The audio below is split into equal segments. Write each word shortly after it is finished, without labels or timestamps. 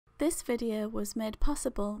This video was made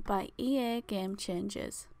possible by EA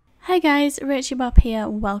Gamechangers. Hi guys, rachybop here,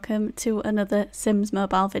 welcome to another Sims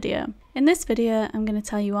mobile video. In this video I'm going to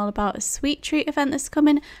tell you all about a sweet treat event that's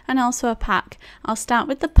coming and also a pack. I'll start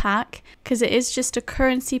with the pack because it is just a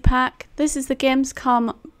currency pack. This is the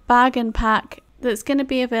Gamescom bargain pack that's going to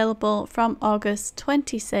be available from August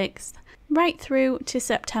 26th right through to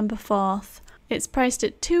September 4th. It's priced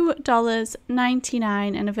at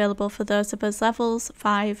 $2.99 and available for those of us levels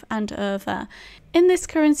 5 and over. In this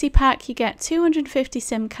currency pack you get 250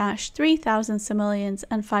 sim cash, 3,000 simoleons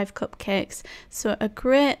and 5 cupcakes. So a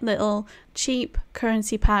great little cheap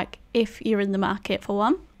currency pack if you're in the market for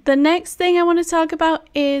one. The next thing I want to talk about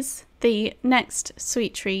is the next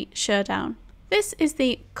sweet treat showdown. This is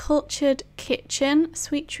the Cultured Kitchen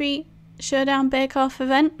Sweet Treat Showdown Bake Off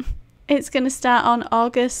event. It's going to start on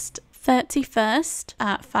August 31st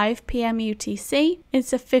at 5 PM UTC.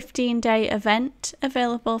 It's a 15-day event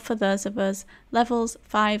available for those of us levels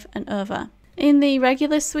 5 and over. In the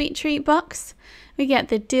regular sweet treat box, we get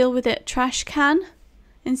the Deal With It trash can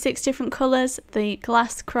in 6 different colours, the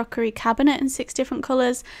glass crockery cabinet in 6 different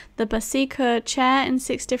colours, the Basico chair in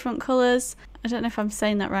 6 different colours. I don't know if I'm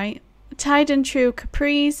saying that right. Tried and True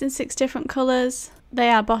capris in 6 different colours. They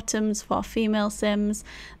are bottoms for female Sims.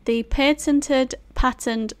 The patented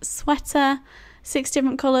sweater, 6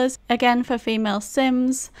 different colours, again for female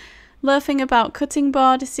Sims. Loafing About cutting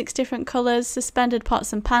board, 6 different colours. Suspended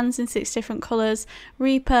pots and pans in 6 different colours.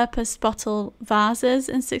 Repurposed bottle vases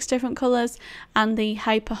in 6 different colours. And the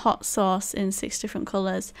hyper hot sauce in 6 different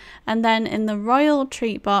colours. And then in the royal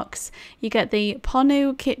treat box, you get the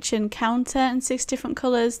Ponu kitchen counter in 6 different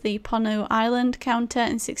colours. The Ponu island counter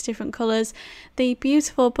in 6 different colours. The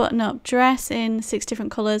beautiful button-up dress in 6 different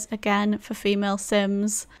colours, again for female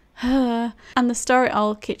Sims. And the Store It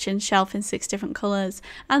All kitchen shelf in 6 different colours.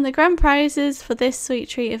 And the grand prizes for this sweet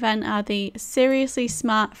treat event are the Seriously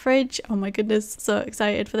Smart fridge. Oh my goodness, so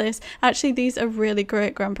excited for this. Actually, these are really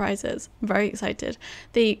great grand prizes. I'm very excited.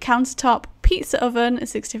 The countertop pizza oven in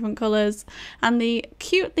 6 different colours. And the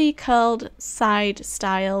cutely curled side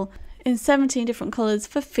style in 17 different colours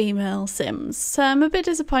for female Sims. So I'm a bit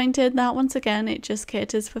disappointed that once again it just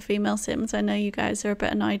caters for female Sims. I know you guys are a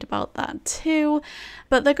bit annoyed about that too,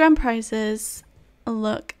 but the grand prizes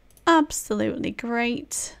look absolutely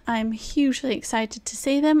great. I'm hugely excited to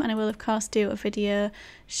see them, and I will of course do a video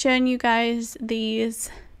showing you guys these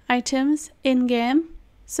items in game.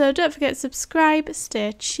 So don't forget to subscribe,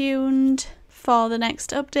 stay tuned for the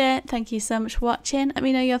next update. Thank you so much for watching. Let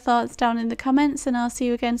me know your thoughts down in the comments and I'll see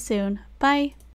you again soon. Bye!